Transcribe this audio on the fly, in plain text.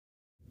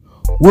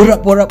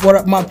What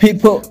up, my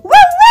people?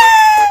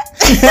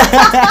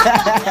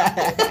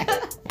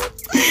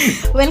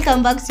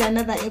 Welcome back to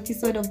another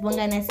episode of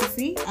Bonga na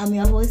Sisi. I'm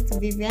your host,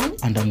 Vivian.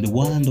 And I'm the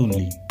one and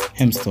only,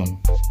 Hemston.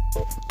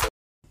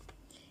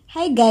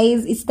 Hi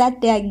guys, it's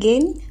that day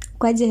again.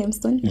 Kwaje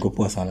Hemston? Niko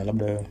poa sana,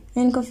 labda wewe.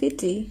 Niko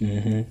fiti.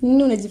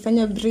 Nini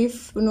unajifanya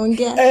brief,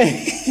 unaongea?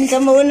 Ni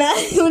kama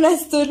una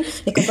story.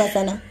 Niko poa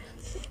sana.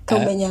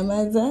 Kama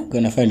umenyamaza.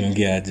 Kwa nafanya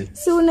niongee aje?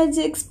 So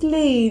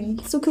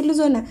unaji-explain. So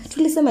ukiulizwa na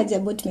tulisema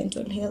about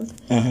mental health.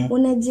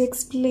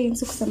 Unaji-explain.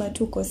 So kusema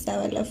tu uko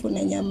sawa alafu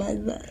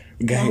unanyamaza.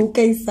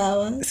 Haukai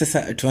sawa.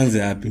 Sasa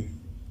tuanze wapi?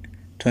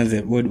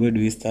 Where do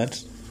we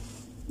start?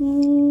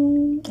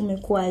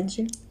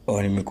 Umekuaje?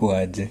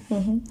 Nimekuaje?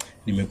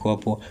 Nimekuwa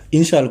poa.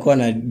 Insha alikuwa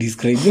na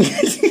describe.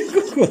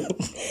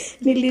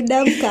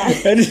 Nilidamka.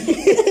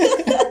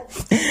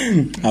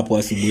 Hapo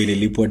asubuhi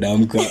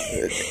nilipodamka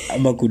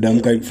ama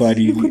kudamka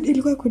ifari.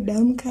 Ilikuwa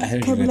kudamka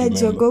kabla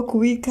jogo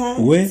kuwika.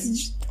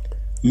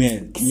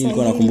 Mimi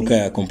nilikuwa nakumbuka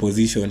ya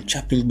composition,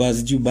 chopping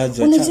bars, birds.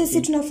 Unajua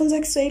sisi tunafunza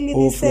Kiswahili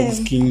the same.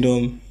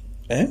 Kingdom.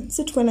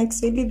 Sisi tuko na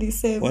Kiswahili the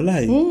same.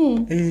 Walai.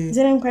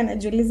 Jana mko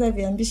anajiuliza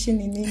viambishi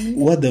ni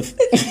nini? What the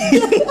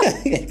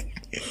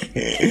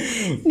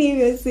Ni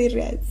very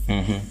serious.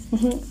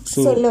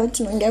 So leo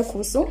tunaongea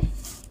kuhusu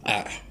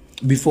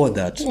before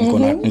that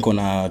niko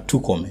na two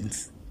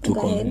comments.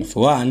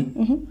 One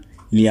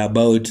ni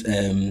about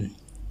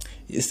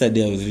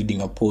yesterday I was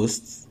reading a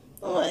post.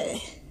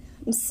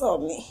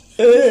 Msomi.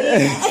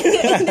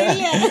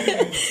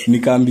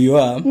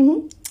 Nikaambiwa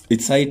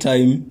it's high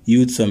time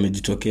youths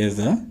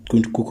wamejitokeza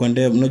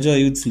kukondem. Unajua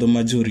youths ndo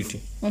majority.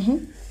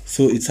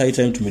 So it's high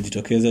time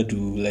tumejitokeza to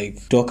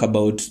like talk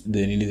about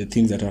the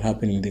things that are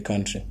happening in the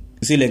country.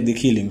 You see like the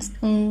killings.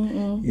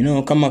 You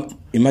know, kama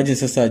imagine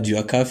sasa juu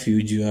ya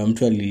curfew, juu ya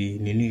mtu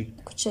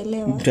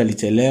kuchelewa. Mtu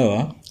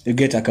alichelewa, you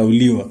get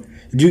akauliwa.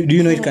 Do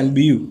you know it can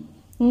be you?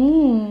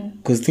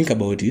 Because think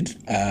about it,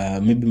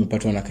 maybe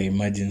umepatwa na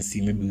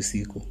emergency, maybe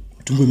usiku.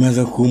 Tumbo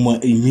imeanza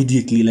kuuma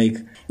immediately like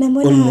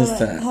almost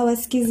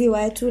hawasikizi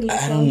watu like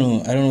I don't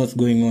know what's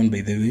going on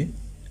by the way.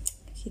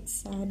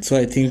 It's sad. So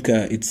I think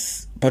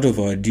it's part of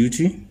our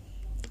duty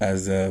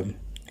as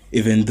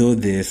even though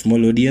the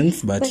small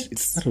audience but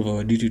it's part of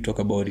our duty to talk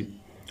about it,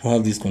 to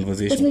have this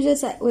conversation. But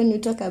just when we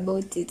talk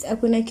about it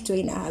hakuna kitu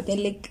ina happen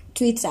like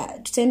Twitter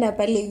tutaenda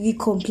pale we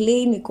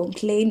complain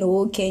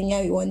Kenya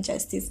we want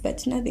justice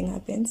but nothing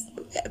happens.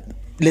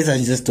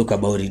 Let's just talk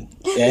about it.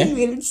 It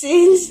will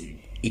change.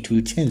 It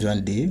will change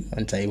one day,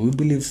 one time. We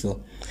believe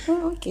so.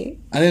 Oh, okay.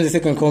 And then the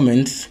second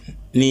comment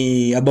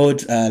ni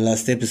about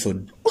last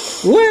episode.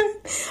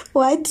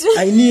 What?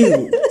 I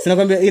knew.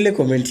 Sinakwambia ile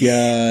comment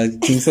ya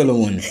King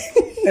Solomon.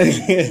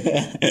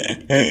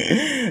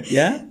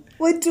 Yeah?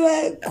 Watu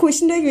wa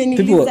kushinda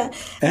kuniuliza.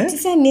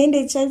 Sasa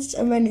niende church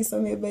ama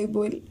nisome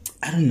Bible?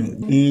 I don't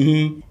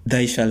know.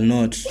 Thou shall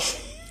not.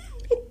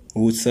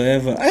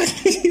 Whatsoever.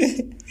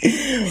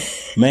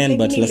 Man,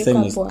 but last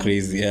time was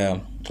crazy. Yeah.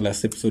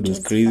 Last episode was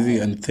crazy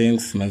and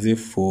thanks Maze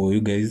for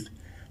you guys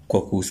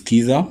kwa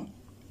kusikiza.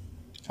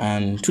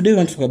 And today we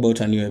want to talk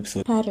about a new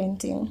episode.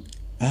 Parenting.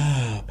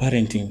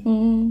 Parenting.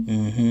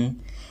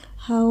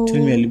 How?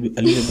 Tell me a little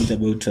bit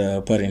about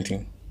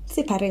parenting.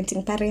 See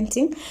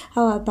parenting.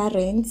 How are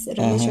parents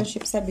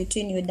relationships are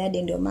between your dad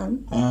and your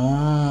mom?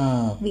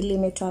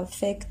 Will it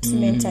affect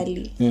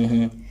mentally?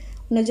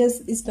 Unajua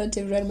it's not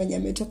everyone mwenye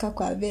ametoka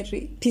kwa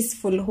very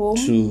peaceful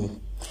home. True.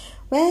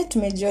 Well,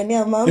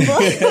 tumejionea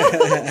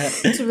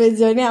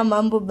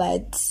mambo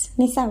but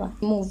ni sawa.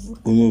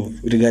 Move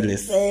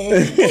regardless.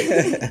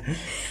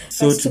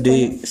 So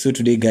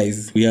today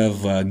guys we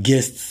have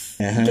guests.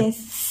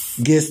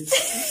 Guests.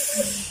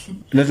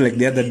 Not like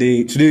the other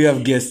day. Today we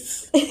have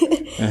guests.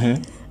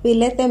 We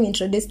let them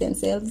introduce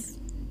themselves.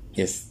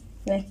 Yes.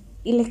 Like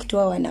ile kitu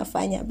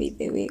wanafanya by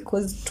the way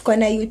because tuko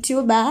na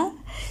YouTuber,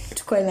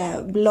 tuko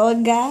na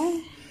blogger,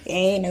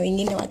 na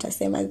wengine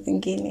watasema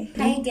zingine.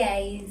 Hi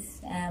guys.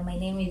 My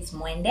name is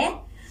Mwende.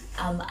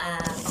 I'm a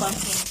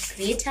content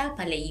creator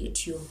pale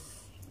YouTube.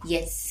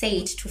 Yes, say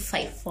it to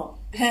 54.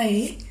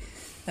 Hi,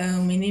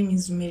 my name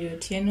is Mary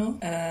Otieno.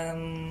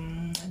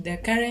 The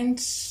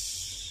current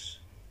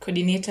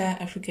coordinator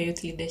Africa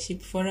Youth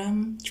Leadership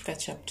Forum Chuka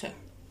chapter.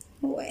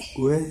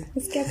 We.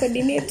 Usikia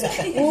coordinator.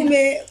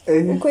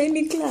 Uko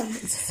in club.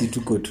 Si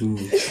tuko tu.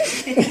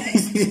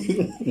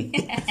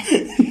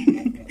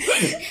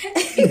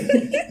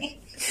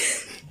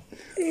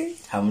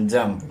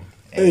 Hamjambo.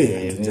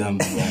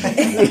 Jambo.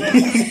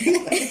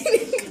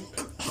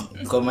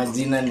 Kwa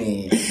majina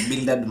ni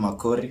Bildad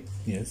Makori.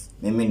 Yes.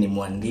 Mimi ni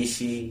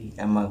mwandishi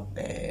ama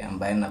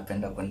ambaye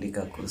napenda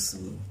kuandika kuhusu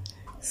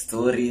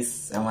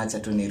stories ama acha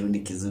tu nirudi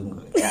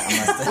kizungu.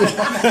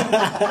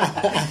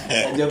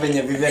 Najua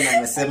venye Vivian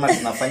amesema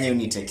tunafanya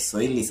unit ya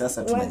Kiswahili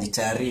sasa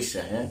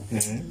tunajitayarisha.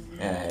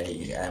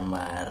 I'm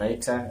a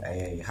writer.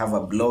 I have a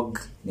blog.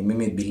 Ni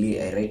mimi Billy.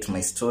 I write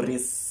my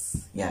stories.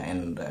 Yeah,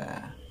 and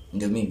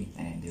ndio mimi.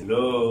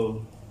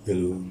 Hello.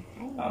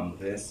 I'm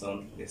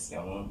Grayson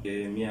Lesiamon.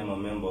 Me, I'm a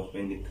member of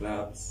many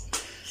clubs.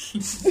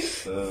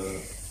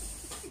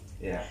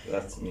 Yeah,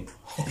 that's me.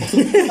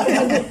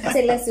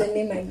 Tell us your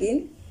name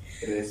again.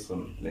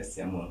 Reson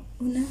Lesiamon.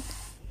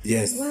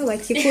 Yes. Wow,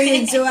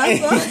 Kikuyu ndio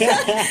hapo.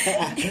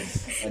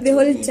 The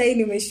whole time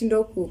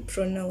nimeshindwa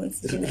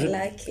kupronounce jina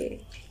lake.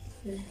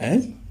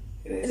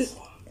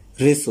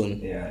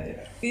 Reson.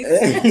 Yeah.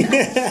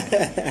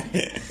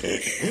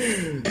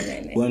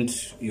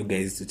 Want you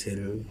guys to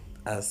tell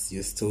us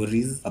your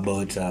stories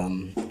about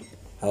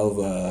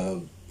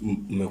how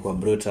mmekuwa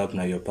brought up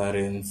na your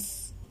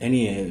parents.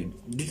 Any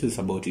details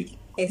about it?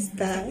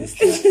 Esther.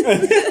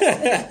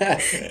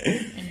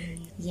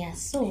 Yeah,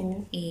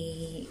 so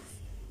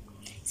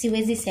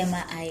siwezi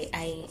sema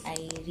I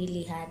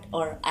really had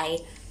or I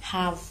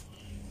have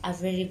a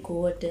very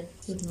good,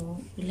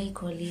 will I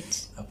call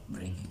it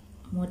Upbringing.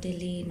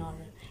 modeling or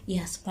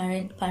yes,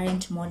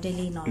 parent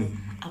modeling or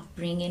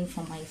upbringing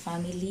for my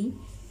family.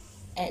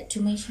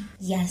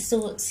 Yeah,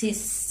 so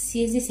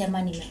siwezi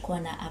sema nimekuwa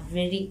na a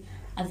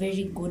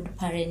very good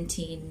parent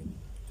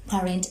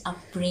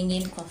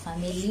upbringing kwa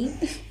family.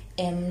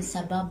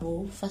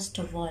 Sababu first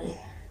of all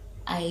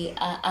I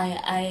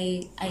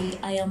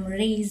am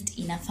raised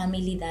in a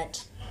family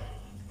that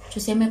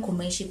tuseme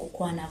kumeishi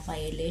kukuwa na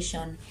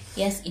violation.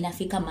 Yes,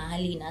 inafika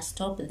mahali ina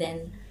stop,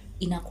 then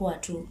inakuwa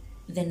tu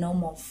the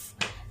norm of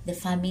the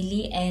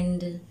family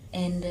and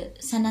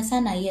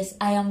sana yes,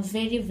 I am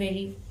very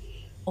very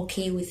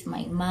okay with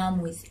my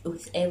mom,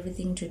 with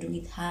everything to do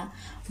with her,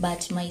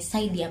 but my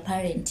side ya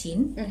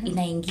parenting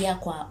inaingia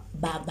kwa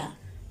baba.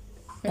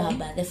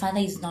 The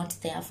father is not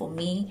there for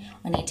me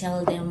when I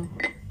tell them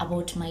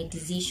about my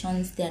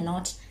decisions. They are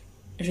not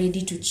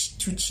ready to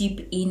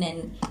chip in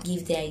and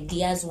give their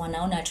ideas.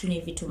 Wanaona tu ni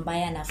vitu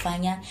mbaya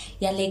nafanya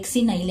ya like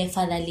sina ile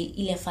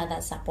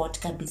father support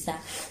kabisa.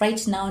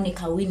 Right now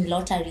nikawin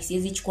lottery,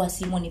 siwezi chukua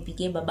simu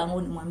nipigie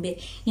babangu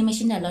nimwambie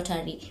nimeshinda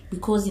lottery,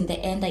 because in the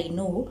end I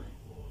know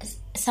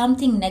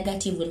something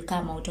negative will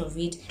come out of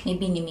it.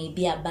 Maybe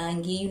nimeibia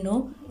bangi,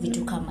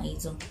 vitu kama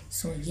hizo.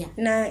 So yeah.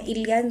 Na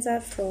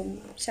ilianza from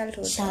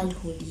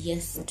childhood,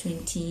 yes.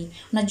 20.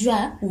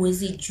 Unajua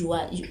uwezi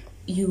jua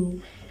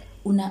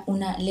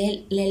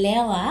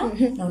unalelewa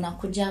na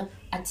unakuja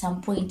at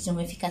some point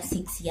umefika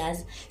 6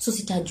 years, so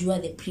sitajua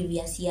the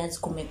previous years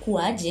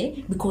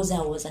kumekuaje, because I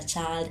was a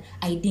child,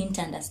 I didn't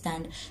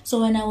understand.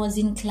 So when I was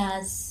in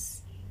class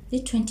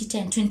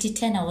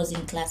 2010 I was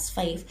in class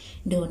 5,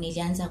 ndio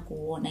nilianza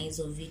kuona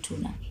hizo vitu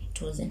na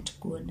it wasn't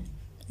good.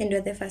 And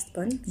you're the first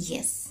born?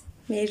 Yes.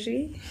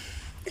 Mary?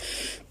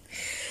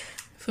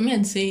 For me,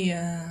 I'd say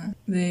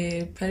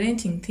the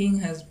parenting thing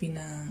has been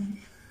a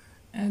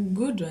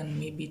good one,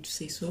 maybe to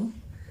say so,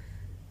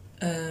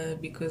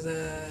 because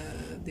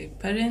the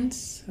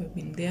parents have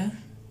been there.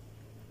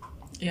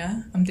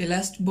 Yeah, I'm the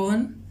last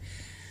born,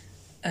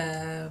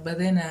 but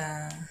then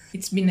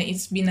it's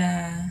been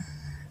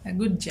a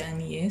good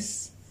journey,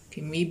 yes.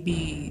 Okay,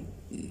 maybe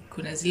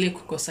kuna zile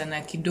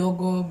kukosana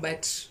kidogo,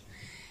 but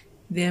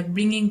the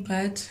upbringing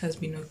part has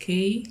been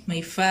okay.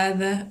 My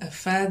father,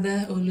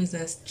 always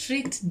a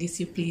strict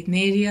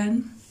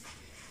disciplinarian.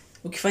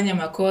 Ukifanya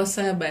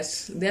makosa, but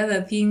the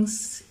other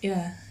things,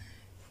 yeah,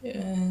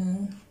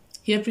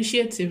 he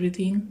appreciates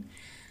everything.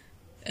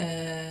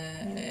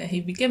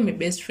 He became my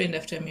best friend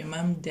after my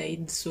mom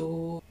died,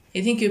 so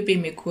I think yope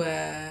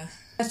imekuwa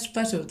that's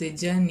part of the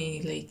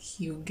journey. Like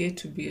you get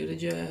to be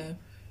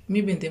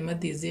maybe in the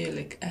mother is there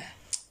like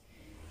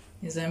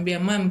nizambia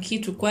mom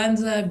kitu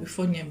kwanza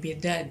before niambie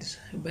dad,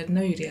 but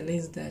now you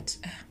realize that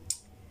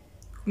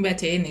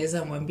but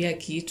inaweza mwambia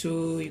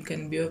kitu, you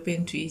can be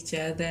open to each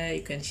other,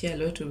 you can share a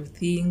lot of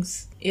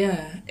things.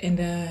 Yeah, and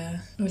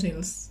what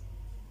else?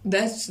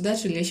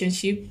 That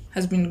relationship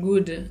has been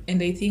good,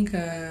 and I think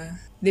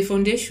the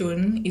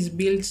foundation is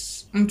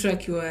built mtu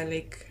akiwa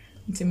like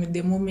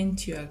the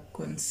moment you are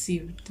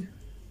conceived.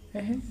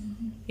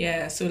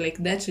 Yeah, so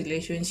like that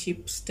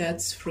relationship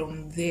starts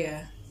from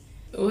there.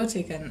 What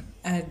I can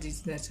add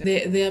is that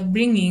they are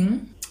bringing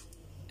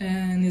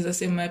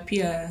nizasema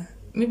pia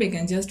maybe I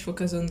can just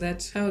focus on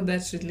that, how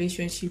that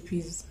relationship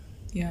is.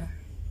 Yeah,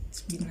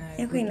 it's been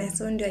yako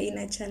inasondwa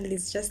ina child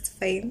is just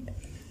fine.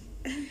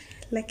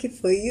 Lucky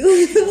for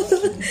you.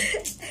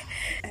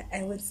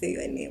 I won't say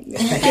your name.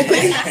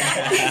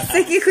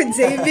 Saki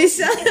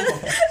kujaibisha.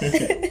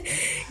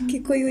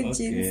 Kikuyu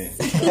jeans.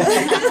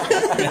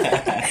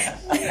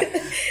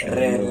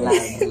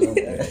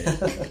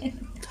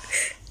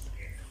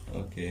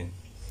 Okay.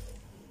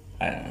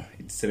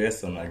 It's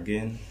Reson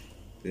again.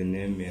 The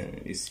name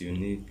is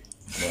unique,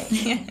 but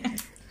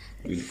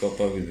we'll cope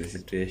up with the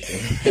situation.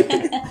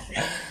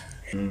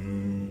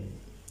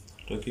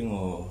 Talking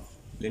of,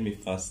 let me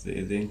first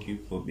say thank you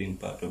for being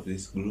part of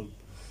this group.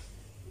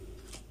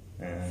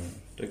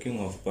 Talking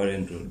of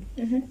parenthood,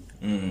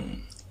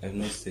 I've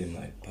not say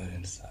my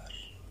parents are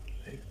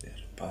like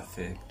they're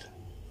perfect,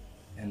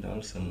 and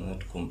also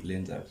not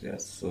complain that they're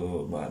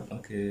so bad.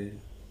 Okay,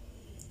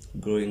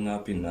 growing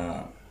up in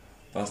a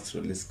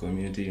pastoralist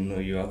community,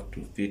 you have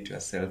to fit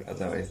yourself,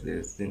 otherwise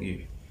there's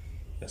things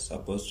you're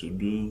supposed to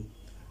do,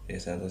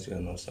 there's others you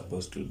are not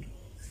supposed to do.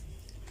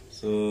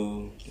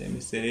 So let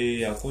me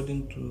say,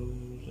 according to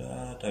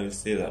that, I will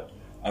say that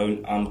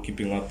I'm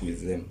keeping up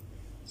with them,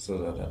 so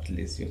that at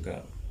least you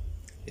can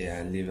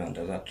live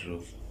under that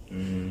roof.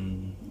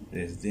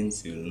 There's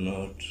things you'll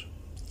not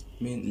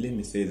let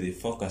me say they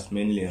focus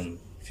mainly on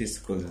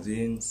physical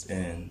things,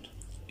 and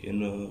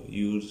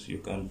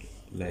you can't,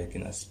 like,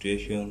 in a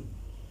situation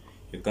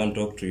you can't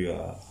talk to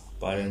your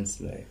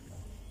parents like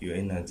your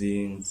inner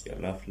things, your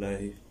love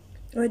life.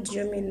 What do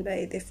you mean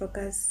by they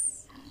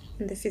focus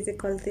on the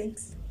physical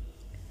things?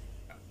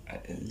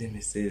 Let me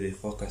say they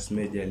focus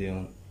majorly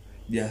on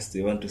just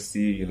they want to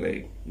see you,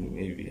 like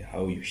maybe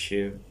how you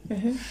shave,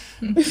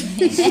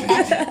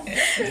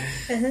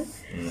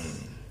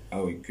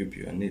 how you keep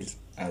your nails,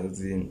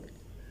 as in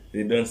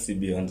they don't see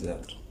beyond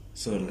that.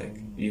 So like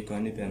you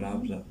can even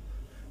have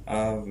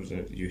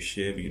you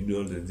shave, you do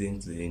all the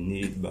things they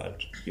need,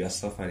 but you are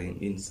suffering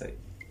inside.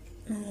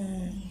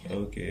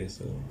 Okay,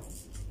 so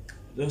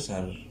those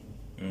are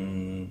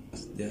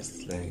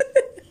just like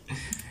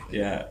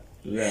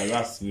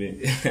that's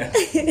me.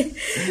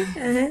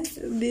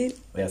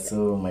 Yeah,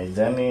 so my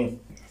journey,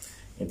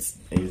 it's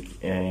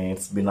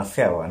been a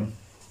fair one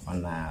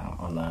on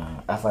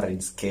a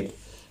average scale.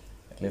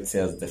 Let's say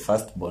as the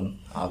firstborn,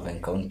 I've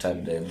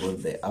encountered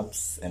both the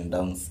ups and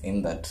downs,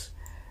 in that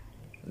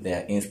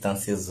there are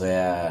instances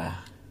where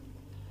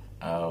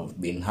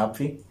I've been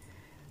happy.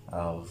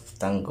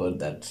 Thank God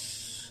that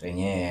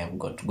I've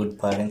got good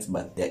parents,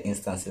 but there are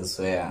instances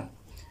where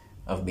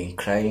I've been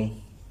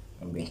crying.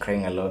 I've been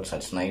crying a lot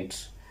at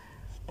night,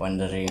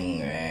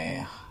 wondering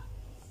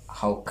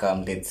how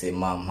come, let's say,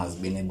 mom has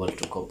been able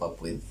to cope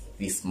up with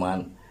this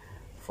man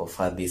for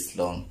far this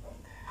long.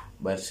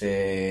 But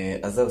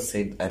as I've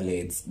said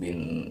earlier, it's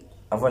been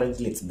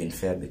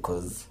fair,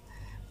 because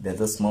there are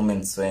those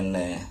moments when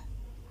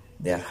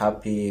they are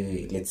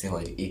happy, let's say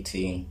while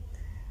eating,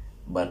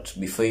 but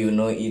before you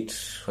know it,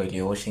 while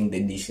you're washing the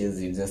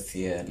dishes, you just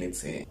hear, let's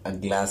say, a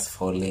glass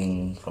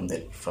falling from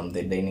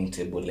the dining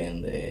table,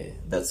 and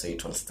that's where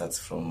it all starts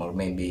from. Or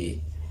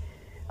maybe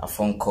a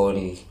phone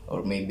call,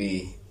 or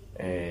maybe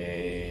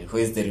who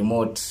is the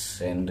remote,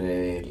 and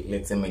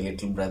let's say my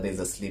little brother is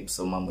asleep,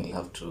 so mom will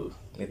have to,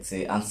 let's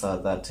say, answer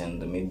that,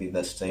 and maybe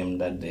that time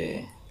dad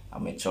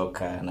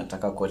amechoka,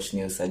 anataka watch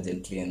news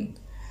urgently, and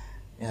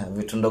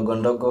vitu ndogo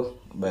ndogo.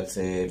 But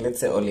let's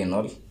say all in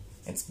all,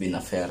 it's been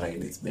a fair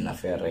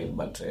ride.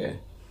 But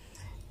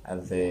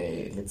at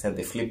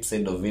the flip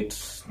side of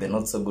it, the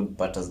not so good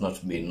part has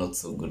not been not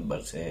so good,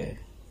 but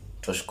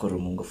toshukuru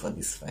Mungu for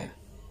this fire.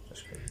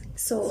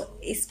 So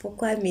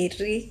isipokuwa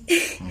Miri,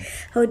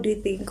 how do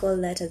you think all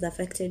that has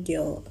affected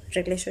your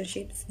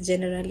relationships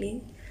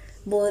generally,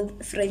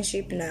 both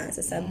friendship na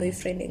sasa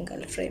boyfriend and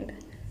girlfriend?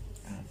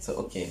 So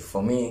okay,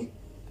 for me,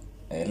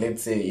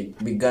 let's say it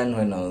began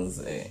when I was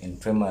in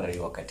primary.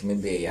 Wakati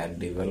maybe I had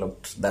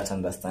developed that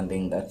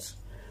understanding that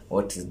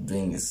what he's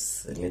doing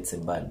is, let's say,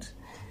 bad.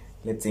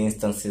 Let's say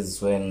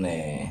instances when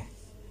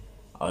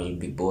I'll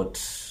be bought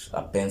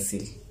a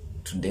pencil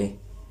today,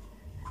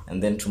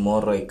 and then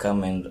tomorrow I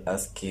come and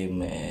ask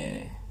him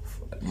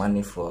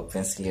money for a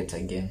pencil yet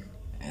again,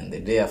 and the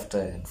day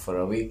after, for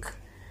a week,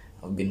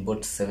 I've been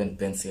bought 7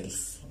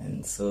 pencils.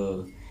 And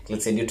so,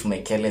 let's say, due to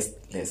my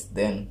carelessness,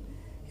 then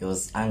he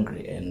was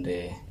angry, and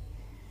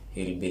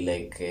he'll be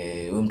like,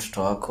 huyu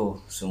mtoto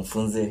wako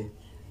simfunze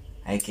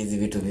haiki hizi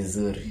vitu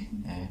vizuri.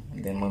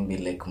 And then mom be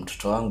like,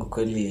 mtoto wangu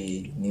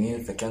kweli ni mimi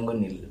peke yangu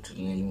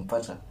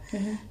nilimpata.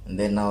 And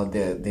then now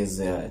there's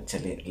a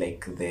challenge,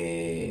 like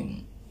the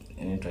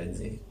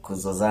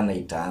kuzozana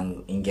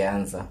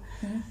ingeanza.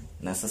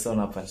 Na sasa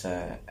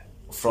unapata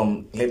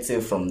from, let's say,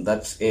 from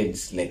that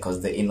age, like I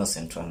was the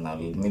innocent one, I'll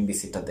maybe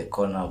sit at the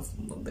corner of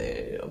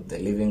the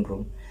living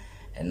room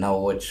and now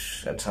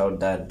watch at how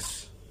dad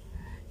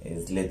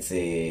is, let's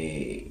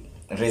say,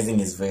 raising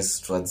his voice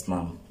towards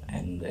mom,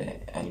 and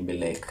I'll be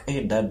like,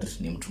 hey, dad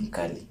ni mtu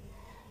mkali,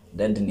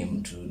 dad ni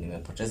mtu,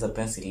 nimepoteza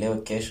pencil leo,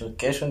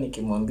 kesho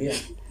nikimwambia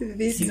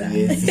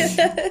siwezi.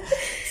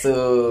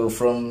 So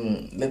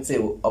from, let's say,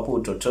 hapo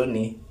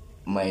utotoni,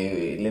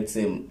 let's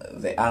say,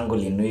 the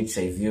angle in which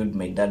I viewed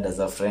my dad as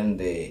a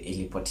friend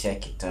ilipotea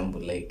kitambo.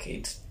 Like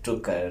it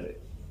took a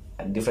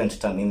different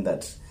turn, in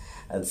that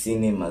I'd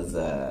seen him as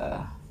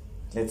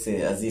let's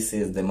say, as he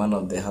says, the man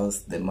of the house,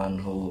 the man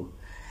who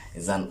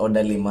is an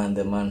orderly man,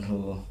 the man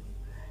who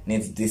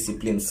needs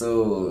discipline.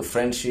 So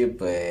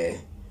friendship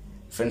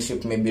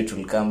maybe it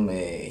will come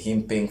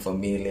him paying for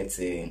me, let's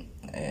say,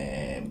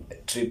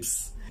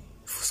 trips,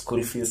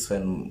 school fees,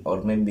 when,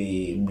 or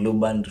maybe blue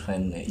band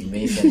when you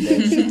mentioned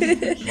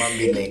that. Mom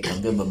be like,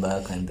 ambia baba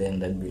yako, and then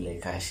dad be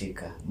like,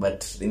 ashika.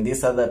 But in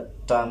these other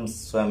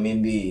terms where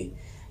maybe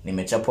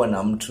nimechapwa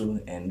na mtu,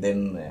 and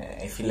then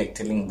I feel like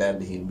telling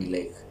dad, he'll be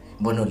like,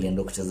 mbona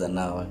ulienda kucheza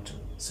nao watu,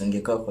 so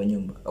ungekaa kwa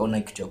nyumba,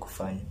 hauna kitu ya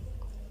kufanya.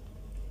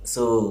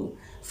 So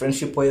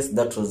friendship wise,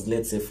 that was,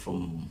 let's say,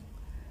 from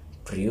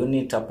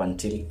pre-unit up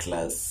until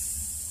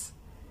class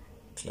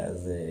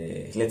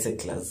let's say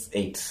class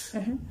 8,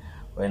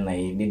 when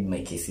I did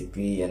my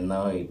KCP, and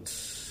now it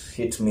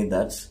hit me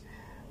that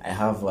I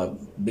have a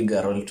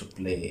bigger role to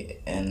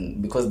play.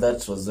 And because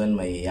that was when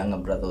my younger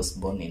brother was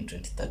born in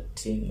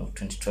 2013 or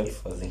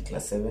 2012, I was in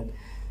class 7,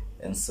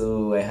 And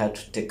so I had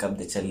to take up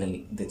the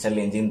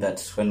challenge in that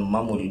when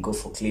mom will go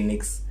for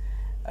clinics,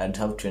 I'd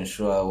have to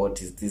ensure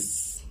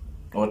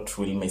what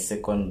will my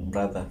second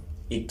brother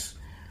eat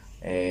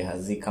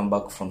as he come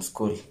back from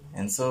school.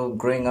 And so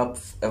growing up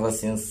ever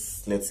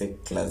since, let's say,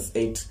 class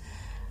 8,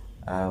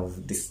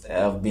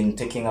 I've been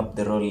taking up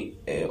the role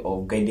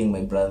of guiding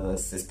my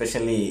brothers,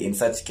 especially in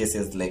such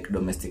cases like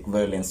domestic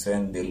violence,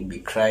 when they'll be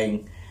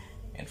crying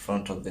in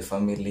front of the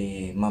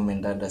family, mom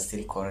and dad are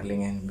still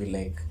quarreling, and be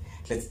like,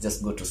 let's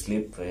just go to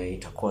sleep,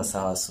 itakuwa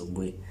sawa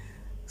asubuhi.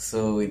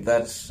 So with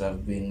that,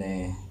 I've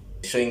been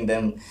showing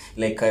them,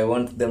 like, I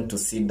want them to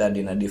see dad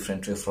in a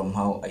different way from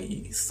how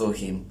I saw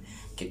him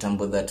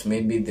kitambo, that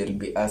maybe they'll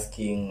be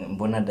asking,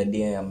 mbona daddy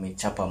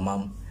amechapa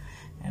mom?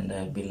 And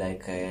I'll be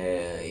like,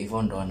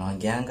 hivyo ndo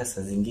wanaongeanga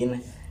saa zingine,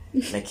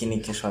 lakini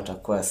kesho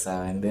atakuwa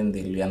sawa. And then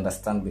they'll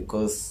understand,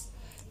 because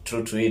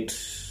true to it,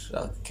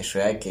 kesho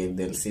yake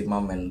they'll see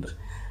mom and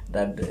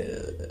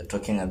dad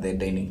talking at the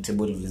dining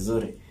table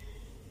vizuri.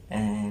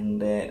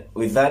 And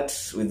with that,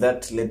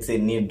 let's say,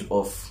 need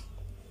of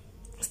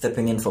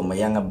stepping in for my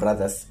younger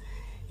brothers,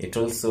 it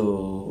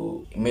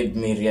also made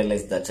me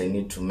realize that I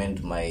need to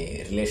mend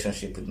my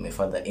relationship with my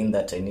father, in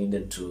that I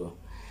needed to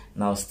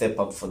now step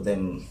up for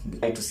them.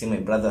 I like to see my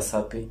brothers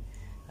happy.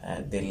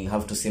 They'll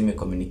have to see me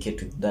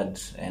communicate with dad.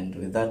 And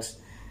with that,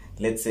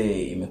 let's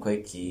say,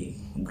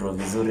 imekuwa grow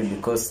vizuri,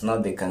 because now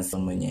they can see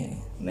mwenye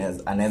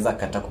anaweza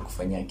kata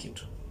kukufanyia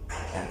kitu.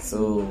 Yeah,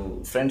 so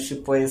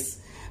friendship wise,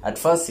 at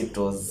first it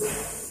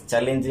was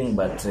challenging,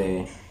 but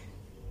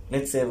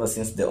let's say ever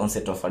since the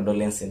onset of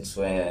adolescence,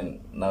 where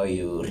now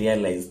you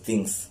realize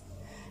things,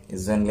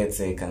 is when, let's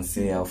say, I can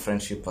say our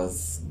friendship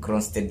has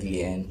grown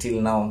steadily until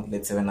now.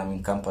 Let's say when I'm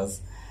in campus,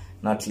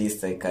 now at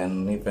least I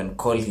can even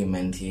call him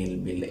and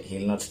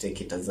he'll not take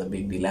it as a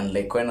big deal. And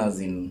like when I was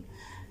in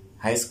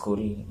high school,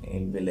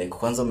 he'll be like,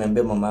 kwanza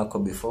umeambia mama yako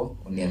before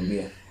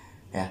uniambia.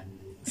 Yeah.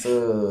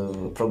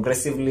 So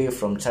progressively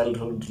from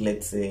childhood,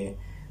 let's say,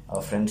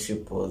 our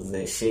friendship was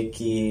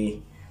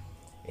shaky.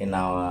 In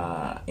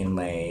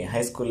my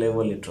high school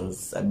level, it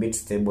was a bit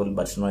stable,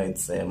 but now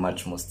it's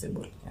much more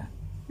stable. Yeah.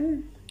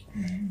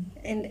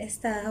 And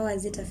Esther, how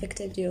has it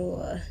affected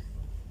your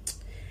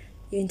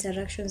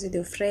interactions with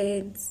your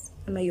friends,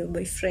 or your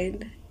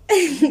boyfriend?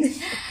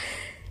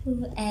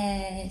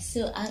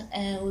 So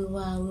we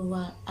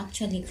were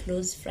actually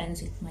close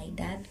friends with my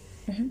dad.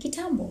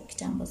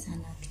 Kitambo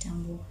sana,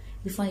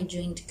 before I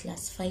joined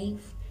class 5.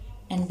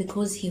 And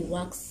because he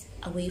works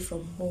away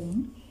from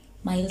home,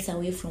 miles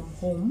away from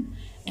home,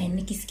 and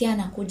nikisikia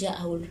anakuja,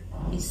 I will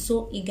be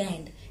so eager,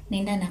 and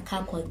naenda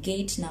nakaa kwa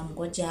gate na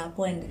mgoja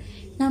hapo, and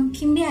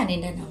namkimbia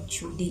naenda na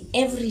mchudi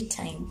every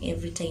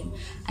time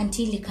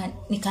until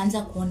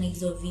nikaanza kuona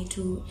hizo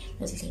vitu.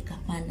 I was like,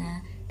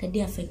 hapana, daddy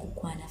hafai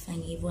kukuwa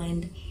anafanya hivyo.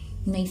 And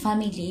my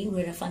family,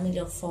 we're a family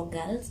of 4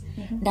 girls,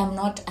 and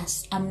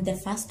I'm the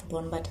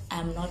firstborn, but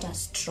I'm not as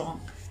strong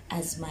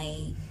as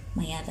my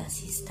other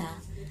sister.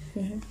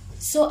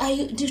 So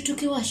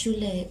tukiwa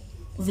shule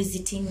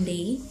visiting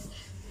day,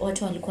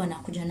 watu walikuwa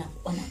wanakuja na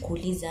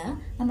wanakuuliza,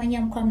 ama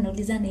nyinyi mko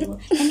mnauliza na hivyo,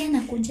 nani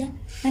anakuja?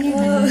 Nani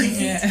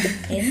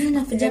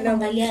anakuja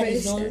kuangalia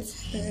results?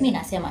 Mimi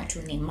nasema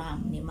tu ni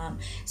mom.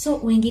 So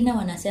wengine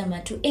wanasema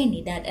tu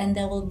ni dad, and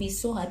they will be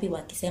so happy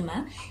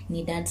wakisema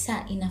ni dad.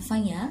 Saa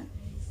inafanya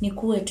ni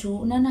kuwe tu,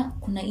 unaona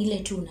kuna ile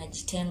tu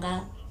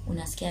unajitenga,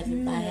 unasikia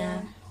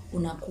vibaya,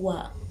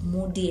 unakuwa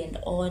moody and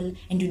all,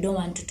 and you don't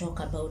want to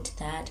talk about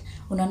that.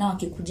 Unaona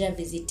wakikuja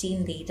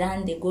visiting, they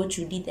run, they go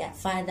to their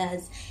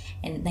fathers,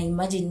 and I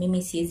imagine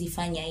mimi siwezi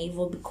fanya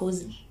hivyo,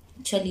 because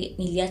actually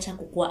niliacha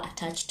kukuwa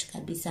attached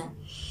kabisa.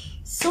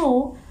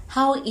 So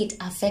how it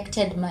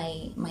affected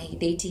my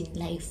dating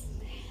life?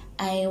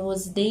 I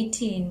was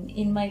dating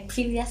in my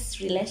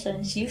previous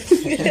relationship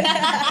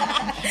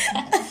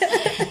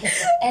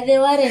and they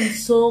weren't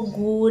so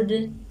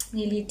good.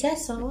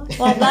 Niliteswa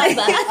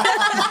wababa.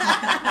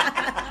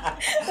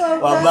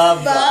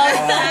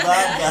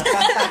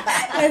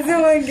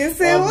 Lazima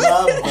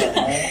ungesema.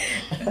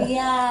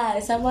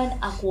 Yeah, someone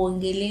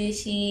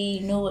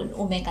akuongeleshi,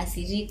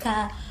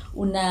 umekasirika,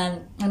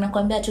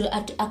 anakuambia tu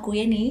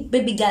akuyeni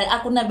baby girl,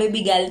 hakuna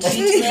baby girl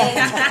treatment.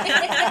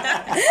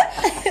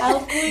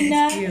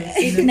 Hakuna,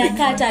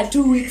 nakata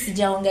 2 weeks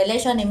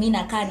jaongeleshwa, na mimi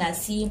nakaa na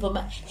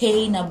simple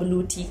hey na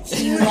blue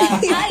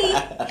tikiwa.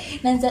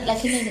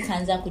 Lakini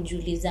nikaanza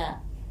kujiuliza,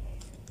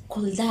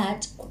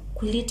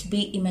 could it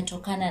be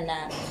imetokana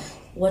na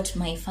what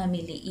my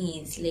family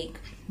is like?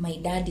 My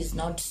dad is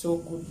not so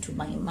good to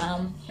my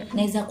mom.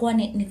 Naweza kuwa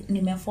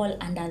nimefall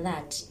under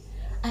that.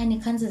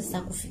 Nikaanza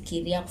sasa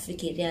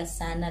kufikiria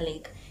sana,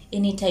 like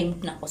anytime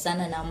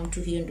tunakosana na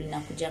mtu, hiyo ndio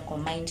inakuja kwa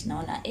mind,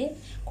 naona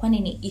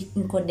kwani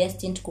niko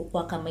destined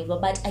kukua kama hivyo.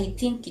 But I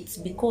think it's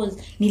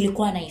because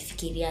nilikuwa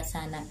naifikiria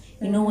sana.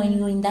 You know, when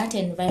you're in that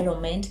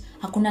environment,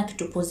 hakuna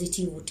kitu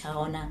positive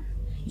utaona.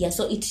 Yeah,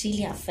 so it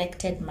really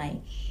affected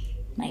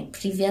my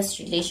previous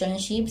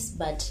relationships,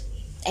 but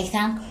I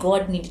thank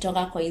God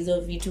nilitoka kwa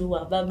hizo vitu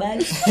wa baba.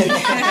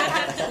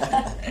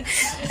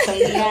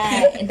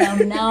 Yeah, and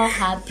I'm now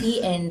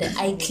happy and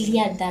I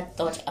cleared that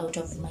thought out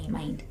of my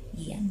mind.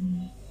 Yeah.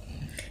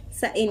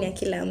 Sa ini ya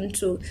kila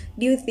mtu,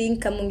 do you think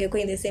kama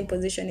ungekuwa in the same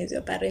position as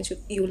your parents,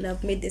 you would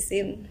have made the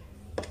same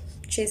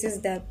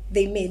choices that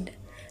they made?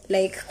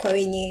 Like kwa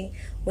wenye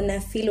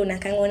unafeel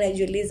unakanga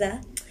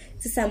unajiuliza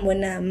sasa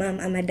mbona mom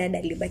ama dad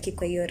alibaki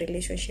kwa hiyo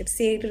relationship,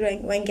 si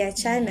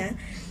wangeachana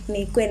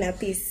ni kuwe na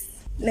peace.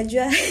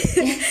 Najua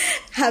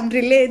I'm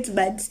relate,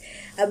 but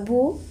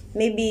abu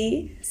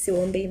maybe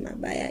siombe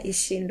mabaya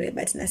ishindwe,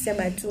 but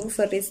nasema tu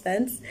for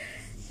instance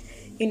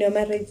in your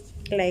marriage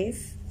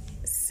life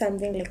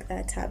something like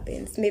that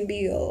happens, maybe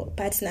your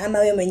partner ama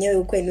wewe mwenyewe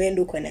uko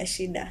enwendo uko na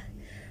shida,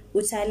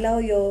 allow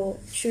your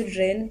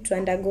children to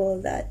undergo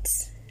that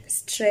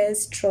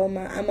stress,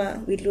 trauma,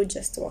 ama will you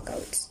just walk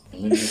out?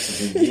 Maybe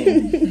to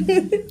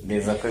begin,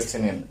 there's a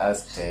question you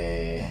asked,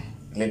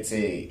 let's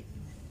say,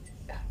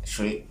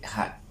 should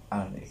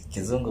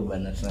kizungu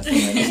bana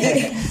tunasema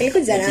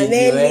ilikuja na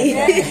meli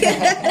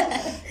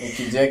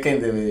ukijiweka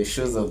in the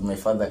shoes of my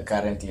father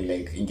currently,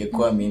 like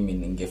ingekuwa mimi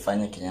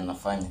ningefanya kenya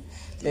nafanya,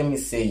 let me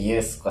say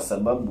yes, kwa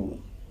sababu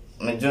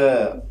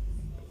najua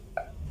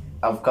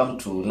I've come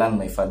to learn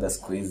my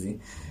father's crazy.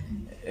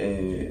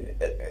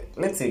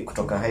 Let's say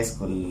kutoka high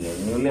school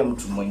ni ule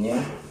mtu mwenye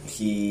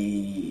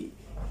he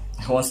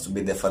wants to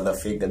be the father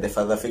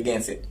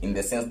figure in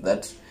the sense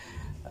that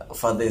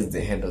father is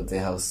the head of the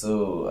house,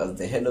 so as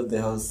the head of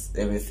the house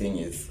everything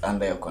is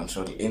under your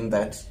control, in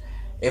that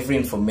every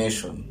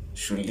information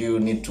should you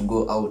need to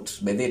go out,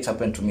 by the it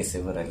happened to me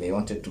severally, I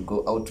wanted to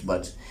go out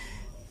but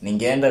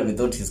ningeenda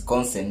without his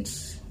consent,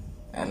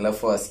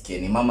 alafu asikie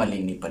ni mama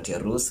alinipatia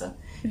ruhusa.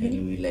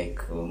 He'll be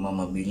like,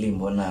 mama Billy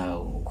mbona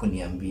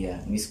ukuniambia,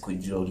 mimi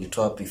sikujua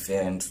ulitoa wapi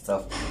fare and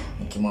stuff.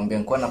 Nikimwambia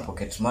nilikuwa na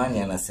pocket money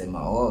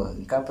anasema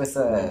nika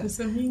pesa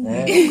mingi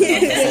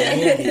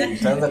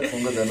utaanza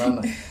kupunguza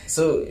naona.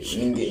 So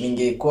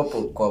ningekuwa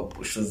kwa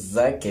shoes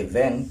zake,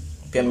 then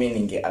pia mimi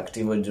ninge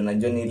active juu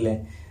najua ni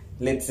ile,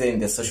 let's say in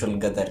the social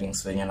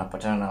gatherings when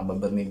anapatana na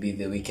baba, maybe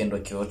the weekend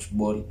watch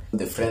ball,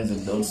 the friends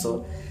will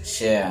also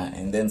share,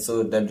 and then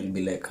so that will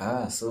be like,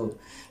 so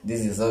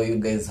this is how you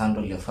guys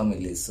handle your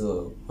family,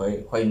 so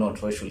why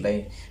not, why should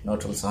I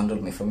not also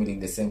handle my family in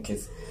the same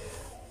case?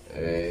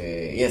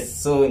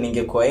 Yes, so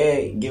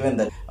ningekuwa given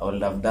that I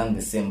would have done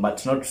the same,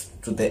 but not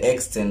to the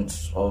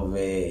extent of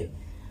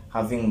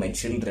having my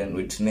children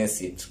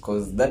witness it,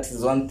 because that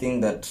is one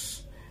thing that,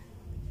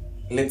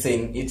 let's say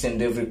in each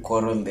and every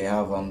quarrel they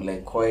have, I'm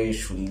like, why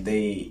should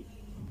they,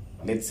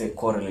 let's say,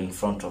 quarrel in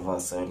front of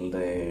us? And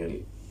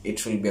it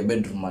should be a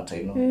bedroom matter,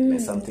 like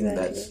something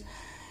exactly. that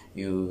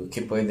you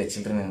keep away the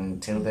children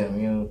and tell them,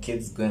 you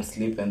kids go and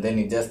sleep, and then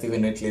you just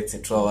even wait, let's say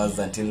 2 hours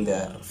until they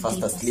are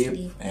fast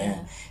asleep.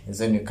 Yeah. And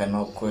then you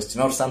cannot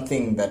question, or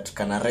something that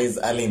can arise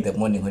early in the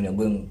morning when you're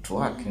going to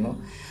work,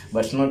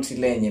 but not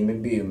ile yenye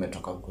maybe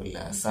umetoka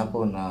kula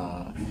sapo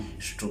na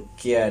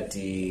shtukia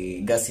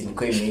ati gas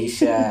ilikuwa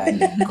imeisha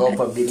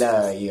nikopa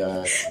bila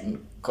your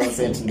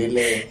consent,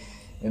 ndile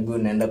maybe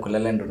unaenda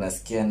kulala ndo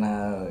nasikia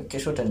na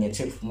kesho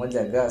utaniachia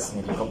 1000 gas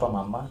nilikopa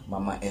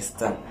mama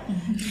Esther.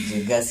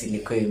 Je, gas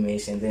ilikuwa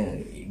imeisha,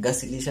 then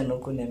gas ilisha na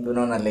huko niambia,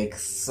 unaona like,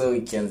 so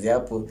ikianzia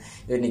hapo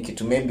hiyo ni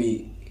kitu,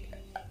 maybe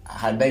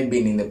had I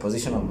been in the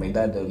position of my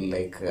dad, I would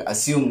like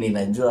assume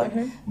ninajua,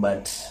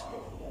 but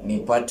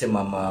nipate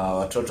mama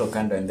watoto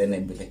kando, and then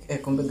I'd be like,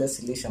 kumbe gas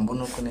ilisha,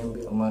 mbona huko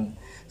niambia man.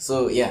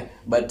 So yeah,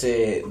 but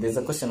there's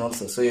a question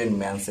also, so hiyo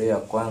nimeanswer ya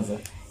kwanza,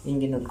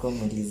 ingine ulikuwa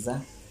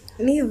muuliza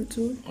niyo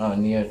tu.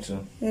 Niyo tu.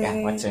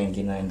 Yeah, wacha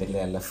wengine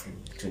waendelea alafu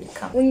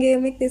tulikam. Unge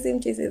make the same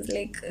choices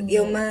like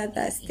your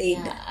mother stayed.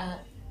 Yeah,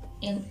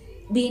 in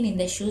being in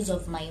the shoes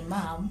of my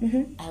mom,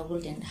 I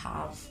wouldn't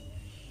have.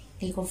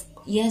 Like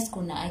yes,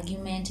 kuna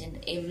argument and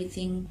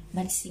everything,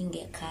 but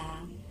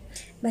singekaa.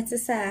 But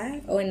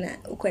sasa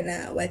uko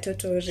na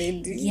watoto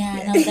already.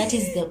 Yeah, now that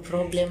is the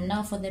problem.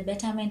 Now for the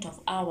betterment of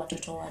our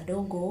watoto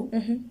wadogo,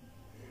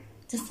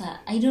 sasa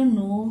I don't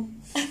know.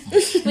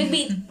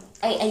 Maybe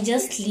I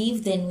just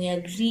leave, then we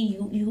agree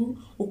you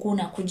uko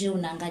unakuja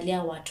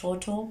unaangalia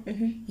watoto.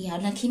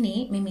 Yeah,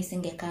 lakini mimi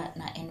singeka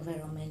na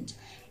environment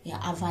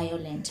a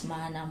violent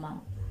man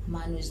ama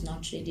man who is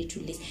not ready to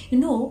listen.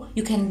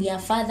 You can be a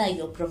father,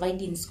 you're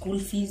providing school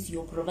fees,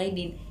 you're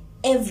providing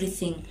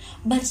everything,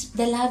 but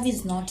the love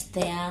is not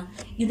there.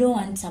 You don't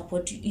want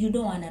support, you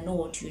don't want to know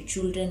what your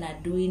children are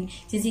doing.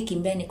 Sisi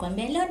kimbia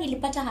nikwambia leo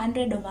nilipata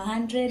 100 over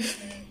 100.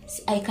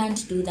 I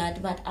can't do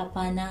that, but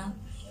apana,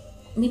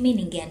 mimi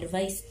ninge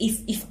advise,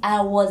 if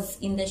I was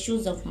in the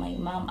shoes of my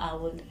mom, I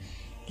would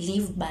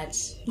leave, but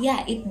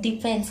yeah, it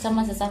depends.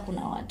 Kama sasa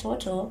kuna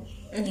watoto,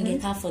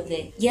 ningekaa for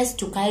the yes,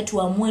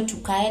 tuamue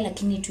tukae,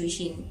 lakini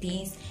tuishi in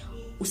peace,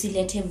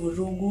 usilete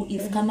vurugu.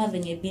 If kama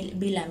venye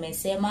Bill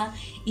amesema,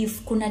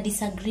 if kuna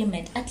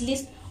disagreement, at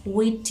least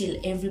wait till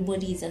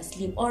everybody is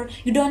asleep, or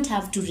you don't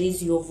have to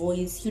raise your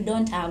voice, you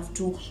don't have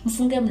to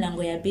mfunge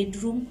mlango ya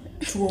bedroom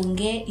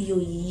tuongee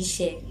hiyo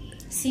iishe.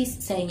 si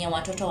senye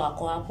watoto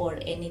wako hapo or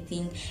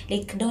anything,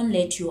 like don't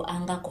let your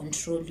anger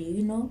control you,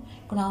 you know.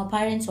 Kuna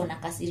parents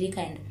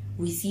wanakasirika and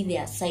we see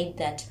their side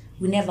that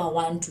we never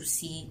want to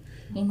see,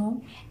 you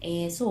know.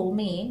 So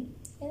me,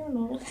 I don't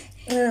know.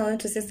 I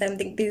want to say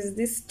something. There's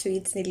this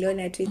tweet,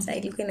 niliona Twitter,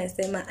 ilikuwa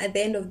inasema at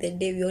the end of the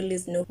day we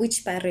always know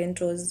which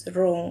parent was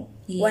wrong.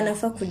 Yeah.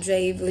 Wanafaa kujua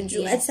hivyo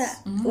juu hata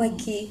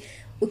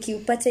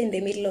ukiupata in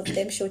the middle of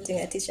them shouting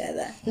at each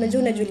other.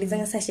 Unajua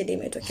unajiulizanga sasa shida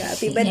imetokea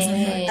wapi, but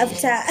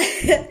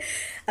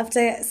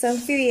after some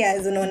few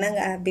years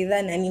unaonanga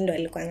bidhaa na ndo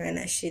alikuwa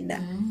na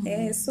shida.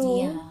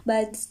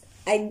 But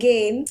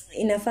again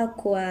inafaa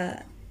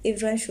kuwa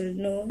everyone should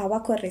know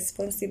hawako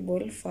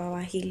responsible for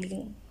our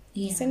healing.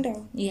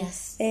 Sendo?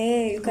 Yes.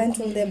 You can't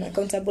hold them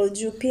accountable.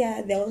 Juu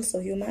pia they're also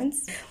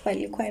humans.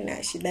 Walikuwa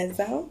na shida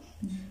zao.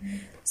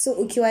 So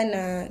ukiwa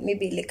na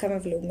maybe like kama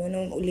vile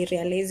umeona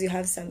ulirealize you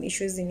have some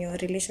issues in your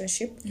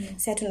relationship.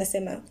 Sasa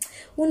tunasema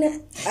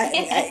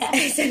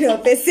I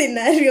wape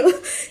scenario.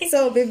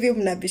 So baby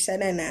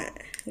mnabishana na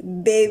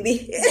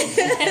baby.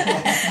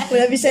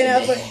 Unabishana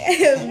hapo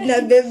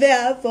na bebe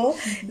hapo.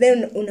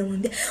 Then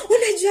unamwambia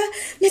unajua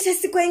mimi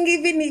sikuwa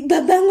hivi ni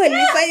babangu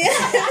alifanya.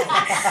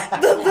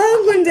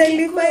 Babangu ndiye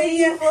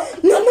alifanya.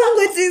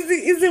 Mamangu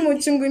hizi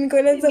mchungu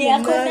niko nazo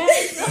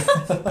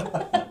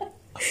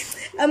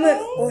mama.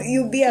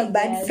 You be a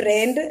bad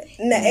friend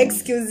na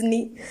excuse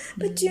me,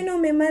 but you know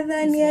my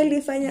mother ni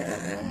alifanya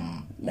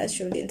that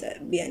shouldn't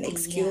be an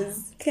excuse.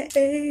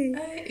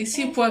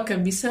 Isi poa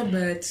kabisa,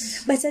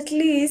 but at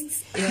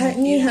least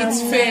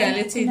it's fair.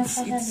 Let's say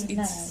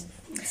it's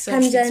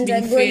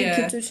hamjanja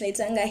kitu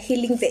tunaitanga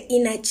healing the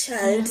inner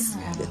child.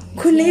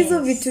 Kuna hizo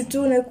vitu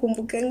tu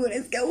nakumbuka ngo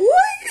nasikia why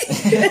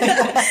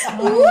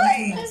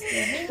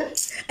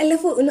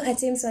alafu at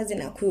times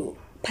wazina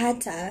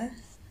kupata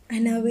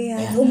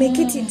anawea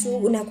umekiti tu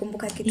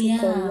unakumbuka kitu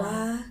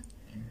kwa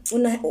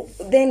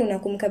then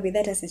unakumbuka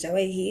bidhaa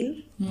sijawahi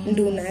heal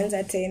ndio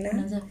unaanza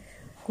tena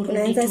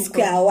unaanza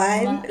square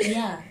one.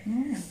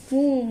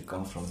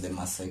 Come from the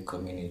Maasai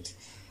community,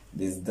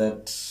 there's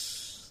that,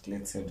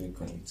 let's say, what do we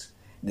call it,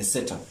 the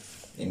setup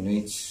in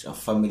which a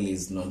family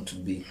is known to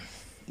be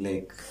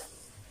like,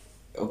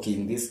 okay,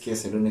 in this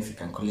case I don't know if you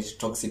can call it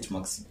toxic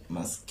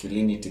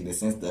masculinity, in the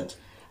sense that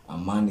a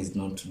man is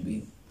known to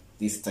be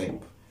this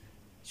type.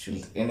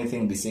 Should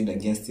anything be said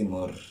against him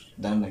or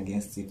done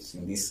against it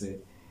in this way,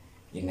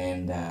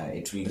 and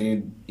it will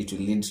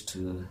lead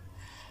to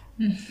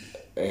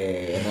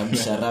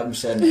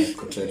rabsha na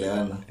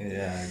kutoelewana.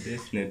 Yeah,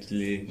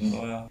 definitely.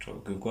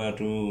 Ukikuwa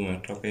tu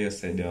umetoka hiyo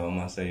side ya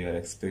Maasai, you are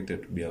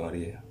expected to be a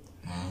warrior.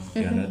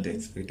 You are not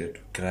expected to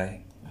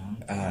cry.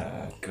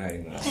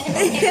 Crying.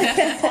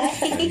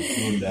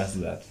 Who does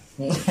that?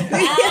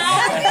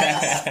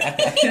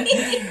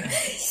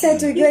 Sasa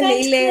tukiona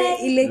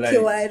ile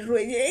kiwaru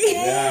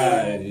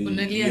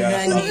unalia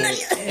ndani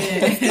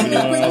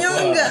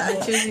unakunyonga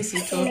chozi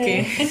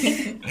sitoke.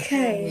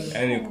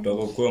 Yani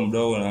kutoka kwa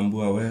mdogo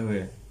unaambiwa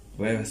wewe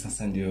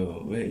sasa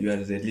ndio you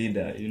are the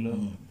leader, you know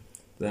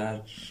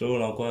that. So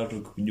unakuwa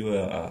tu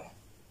kujua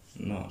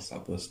no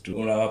supposed to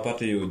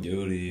unawapata hiyo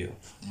ujeuri hiyo.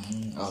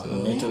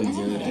 Unaita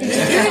ujeuri.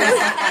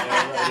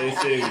 They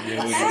say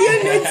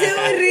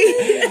ujeuri.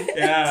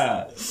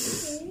 Yeah.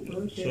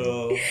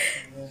 So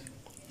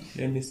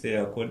let me say,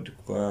 according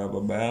kwa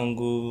baba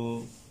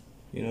yangu,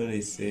 you know,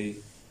 they say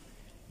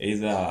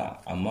either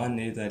a man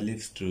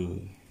lives to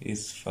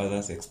his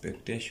father's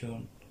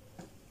expectation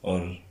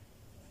or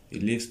he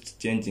lives to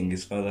changing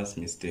his father's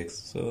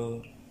mistakes.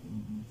 So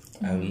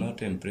I will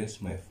not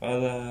embrace my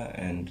father,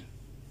 and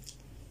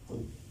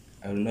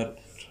I will not.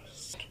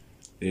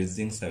 There's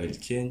things I will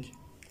change,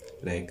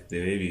 like the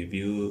way we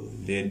view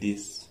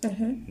ladies.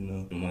 You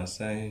know,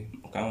 Maasai,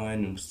 kama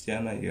ni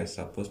msichana, you are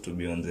supposed to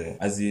be on the,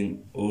 as in,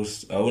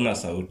 hauna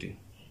sauti.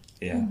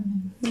 Yeah.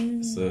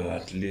 So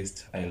at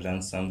least I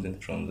learned something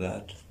from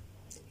that.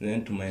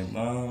 Then to my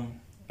mom,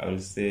 I will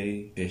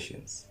say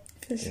patience.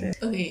 Yeah.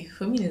 Okay,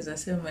 for me as I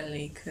say,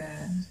 like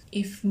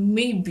if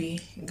maybe,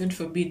 God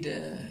forbid,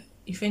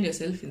 you find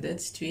yourself in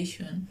that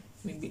situation,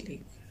 maybe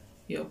like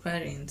your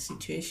parents'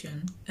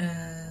 situation,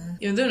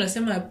 even though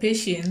unasema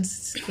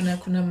patience,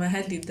 kuna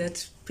mahali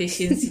that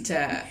patience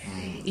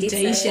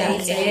itaisha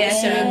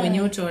hata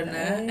mwenye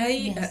utaona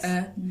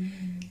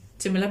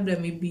sema labda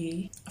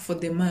maybe for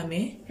the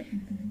mom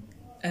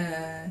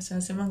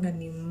sanasemanga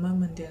ni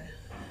mama ndio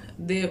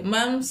the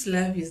mom's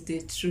love is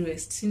the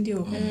truest,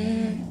 ndio.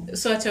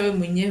 So hata wewe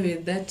mwenyewe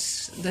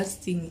that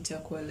thing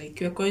itakuwa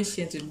like your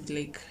conscience would be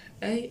like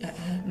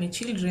my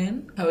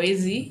children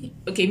hawezi,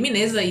 okay, mimi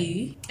naweza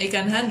I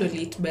can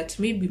handle it, but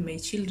maybe my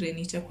children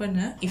itakuwa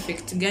na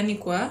effect gani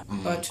kwa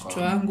watoto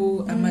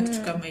wangu ama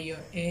kitu kama hiyo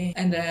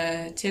and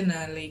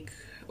tena like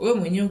wewe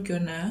mwenyewe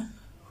ukiona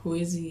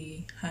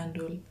huwezi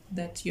handle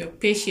that, your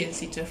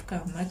patience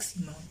itafika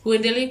maximum,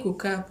 uendelee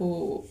kukaa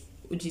hapo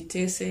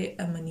ujitese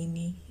ama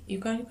nini, you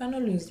can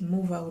always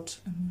move out,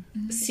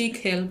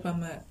 seek help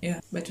ama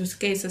yeah. But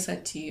usikae sasa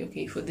ati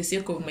okay, for the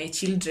sake of my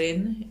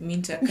children mi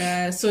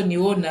nitaka so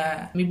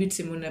niona maybe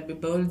tuseme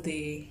unabeba all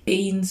the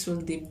pains,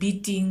 all the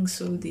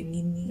beatings, all the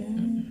nini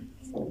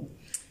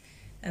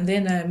and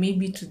then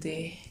maybe to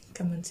the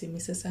kama niseme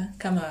sasa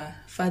kama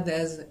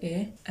fathers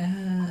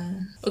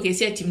okay,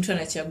 si ati mtu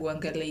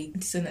anachaguanga like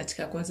tisa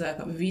nataka kwanza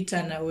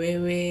vita na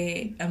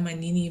wewe ama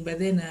nini, but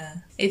then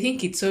I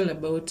think it's all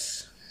about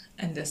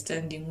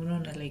understanding.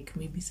 Unaona like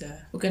maybe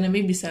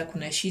saa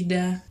kuna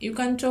shida, you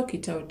can talk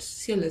it out,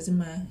 sio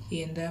lazima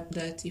end up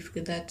that if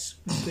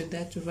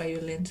that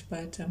violent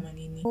part ama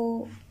nini.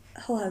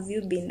 How have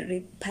you been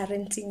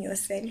reparenting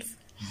yourself?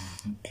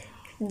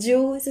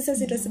 Juu sasa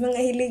sitasemanga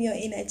healing your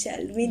inner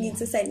child, meaning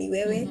sasa ni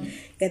wewe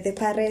you're the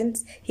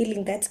parent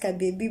healing that ka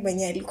baby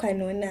mwenye alikuwa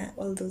anaona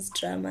all those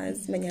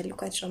traumas, mwenye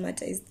alikuwa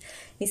traumatized.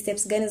 Ni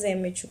steps gani za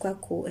umechukua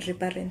ku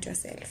reparent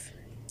yourself?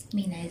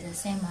 Mimi naweza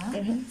sema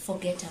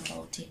forget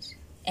about it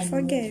and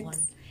forget. Move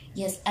on.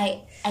 Yes,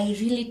 I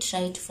really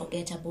try to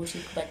forget about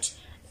it, but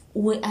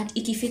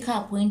ikifika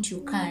a point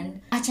you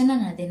can achana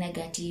na the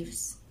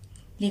negatives.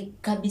 Like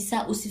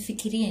kabisa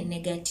usifikirie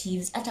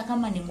negatives, hata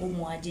kama ni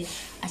ngumu aje,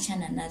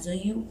 achana nazo,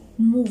 you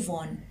move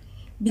on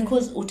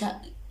because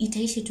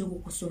itaishi tu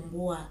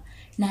kukusumbua,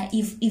 na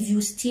if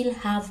you still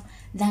have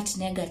that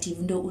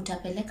negative ndo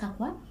utapeleka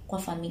kwa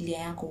familia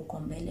yako uko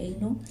mbele, you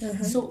know.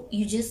 So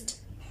you just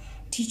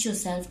teach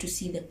yourself to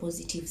see the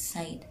positive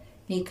side.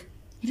 Like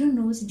I don't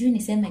know, sijui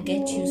niseme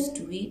get used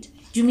to it.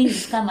 Juu mimi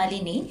kama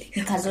lini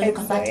nikazoea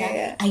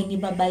kapata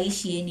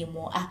ainibabaishi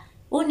anymore.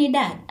 Ni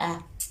dad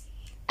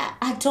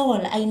at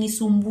all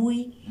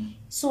ainisumbui.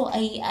 So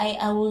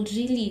I will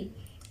really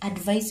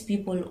advise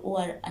people who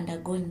are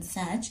undergoing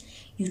such,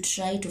 you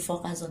try to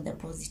focus on the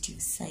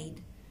positive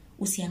side,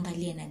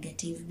 usiangalie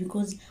negative,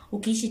 because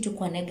ukiishi tu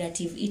kwa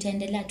negative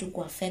itaendelea tu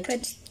ku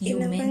affect you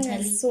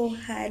mentally. So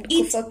hard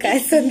to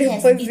focus on the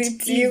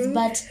positive,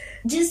 but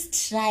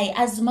just try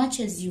as much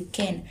as you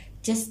can,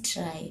 just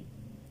try.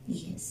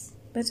 Yes,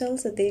 but I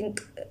also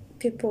think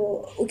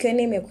people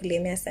ukiona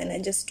imekulemea sana,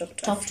 just talk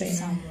to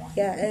someone.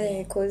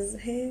 Yeah, because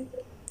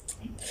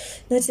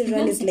not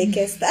everyone is like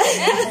Esther.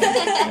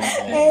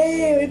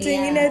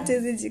 Wengine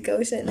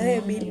tuzijikausha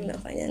nayo bili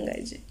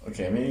unafanyangaje?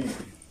 Okay, maybe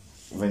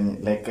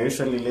when like I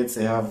usually let's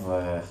say have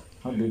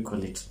how do we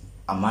call it,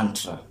 a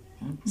mantra.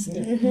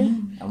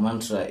 A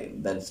mantra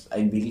that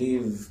I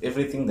believe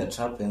everything that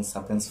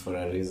happens for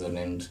a reason,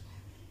 and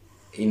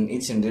in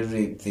each and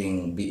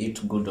everything, be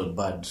it good or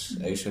bad,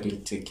 I usually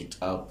take it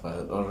up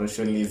or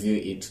usually view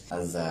it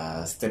as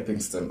a stepping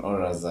stone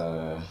or as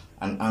an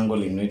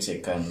angle in which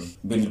I can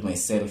build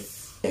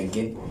myself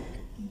again.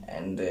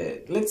 And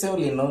let's say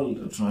all in all,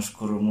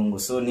 tunashukuru Mungu.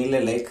 So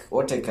nile like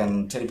what I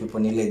can tell people,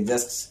 nile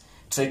just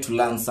try to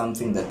learn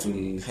something that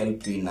will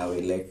help you in a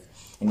way, like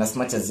in as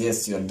much as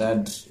yes your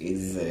dad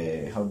is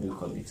how do you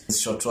call it,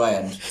 is short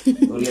wired.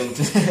 Ule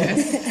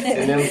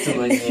mtu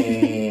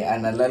mwenye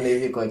analala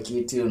hivi kwa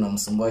kiti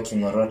unamsumbua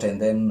kingorota and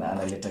then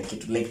analeta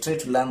kitu, like try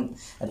to learn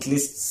at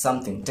least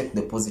something, take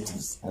the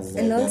positives as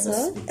and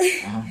also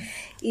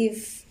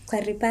if kwa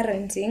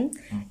reparenting,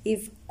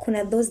 if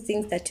kuna those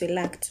things that you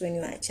lacked when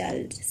you were a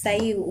child,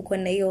 sahi uko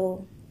na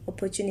hiyo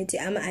opportunity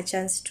ama a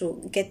chance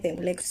to get them,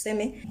 like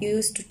tuseme you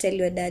used to tell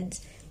your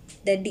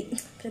daddy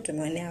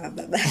tumeonea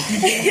baba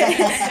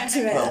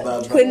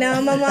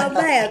kuna mama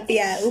wabaya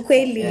pia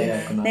ukweli,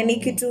 na ni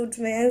kitu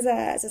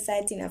tumeanza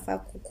society inafaa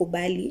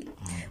kukubali.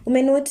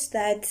 Umenote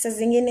that saa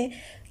zingine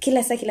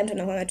kila mtu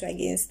anakuwa tu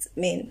against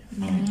men.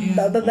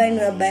 Baba ni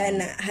wabaya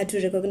na hatu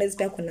recognize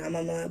pia kuna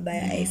mama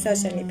wabaya.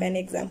 Sasa nipe an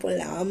example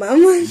la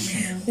mama.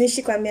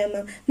 Nishi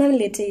kwambia mama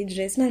lete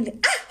dress, mama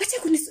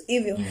acha kunisu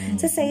hivyo.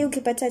 Sasa hiyo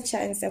ukipata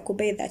chance ya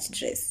kubuy that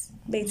dress,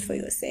 buy it for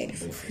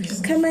yourself.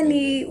 Kama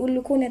ni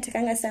ulikuwa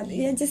unatakanga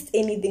something, just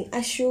anything,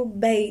 ashu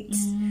buy it.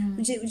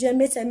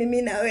 Ujameta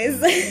mimi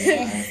naweza.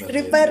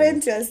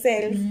 Reparent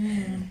yourself.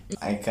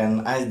 I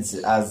can urge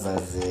us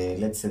as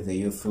let's say the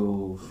youth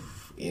who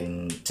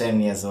in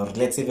 10 years or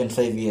let's even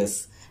 5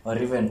 years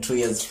or even 2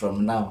 years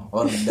from now,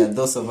 or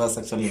those of us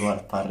actually who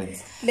are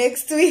parents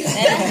next week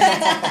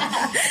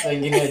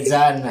wengine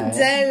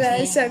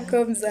jana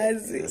shako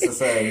mzazi.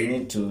 Sasa we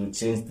need to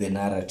change the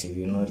narrative,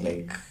 you know,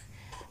 like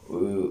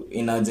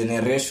in our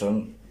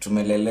generation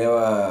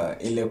tumelelewa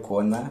ile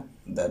kuona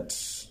that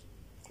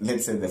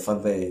let's say the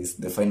father is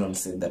the final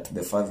say, that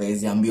the father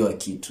is ambiwa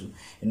kitu,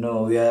 you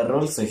know, we are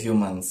also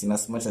humans in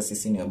as much as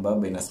sisi ni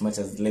baba, in as much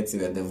as let's say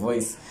we are the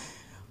voice,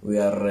 we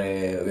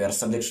are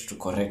subject to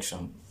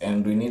correction,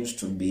 and we need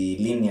to be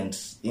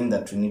lenient in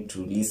that we need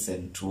to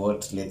listen to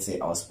what let's say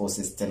our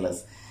spouses tell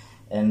us,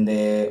 and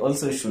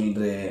also should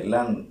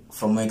learn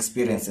from our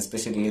experience,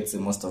 especially let's say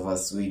most of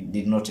us, we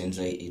did not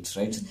enjoy it,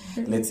 right?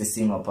 Let's say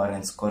seeing our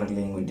parents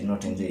quarreling, we did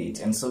not enjoy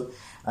it, and so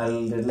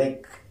I'll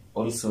like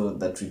also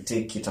that we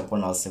take it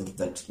upon ourselves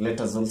that let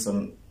us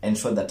also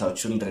ensure that our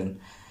children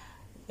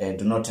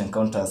do not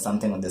encounter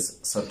something of this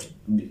sort.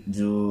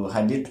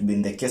 Had it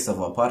been the case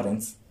of our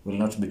parents, will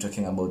not be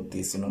talking about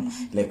this,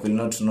 like will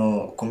not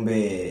know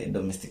kumbe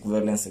domestic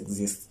violence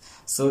exists.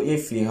 So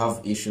if you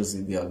have issues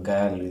with your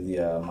girl, with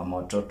your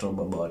mama watoto,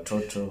 baba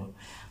watoto,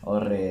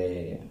 or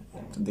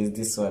there's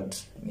this word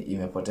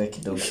imepotea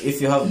kidogo,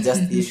 if you have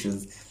just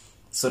issues,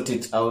 sort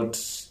it out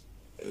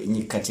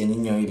kati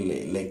nyinyo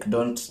ile, like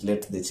don't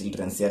let the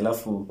children see.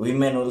 Alafu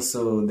women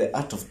also, the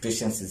art of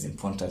patience is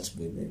important,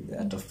 the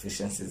art of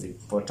patience is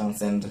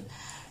important. And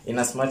in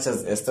as much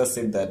as Esther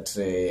said that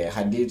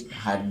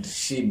had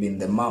she been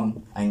the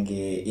mom, ange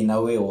in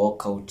a way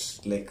walk out,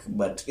 like,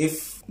 but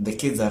if the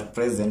kids are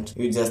present,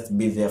 you just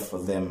be there for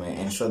them,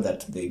 ensure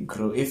that they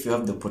grow. If you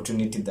have the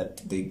opportunity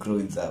that they grow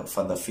with a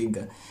father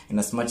figure, in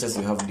as much as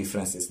you have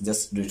differences,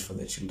 just do it for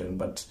the children,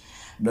 but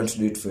don't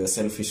do it for your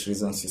selfish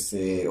reasons. You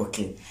say,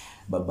 okay,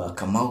 baba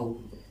Kamau,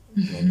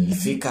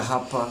 nilifika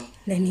hapa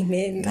na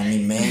nimeenda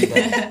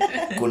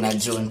kuna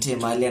Jonte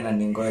mahali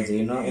ananingoja,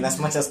 in as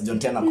much as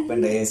Jonte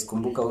anakupenda, yes,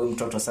 kumbuka huyu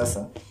mtoto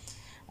sasa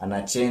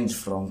ana change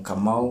from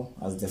Kamau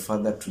as the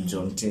father to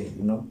Jonte,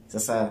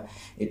 sasa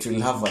it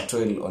will have a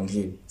toll on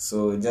him.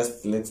 So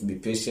just let's be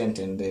patient,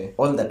 and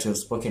all that we've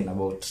spoken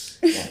about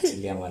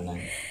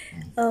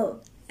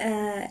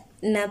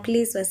na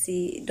please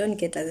don't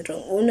get us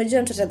wrong. Unajua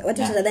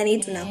watu watadhani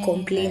tuna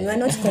complain. We're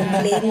not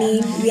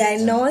complaining. We are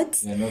not.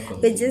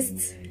 We're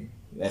just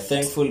we're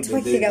thankful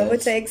talking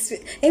about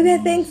we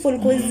are thankful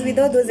because with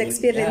all those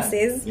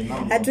experiences,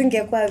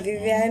 hatungekuwa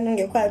Vivian,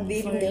 ungekuwa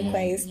Bill,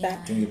 ungekuwa Esther.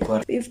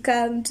 We've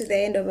come to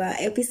the end of our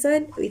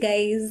episode. We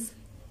guys,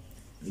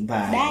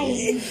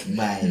 bye.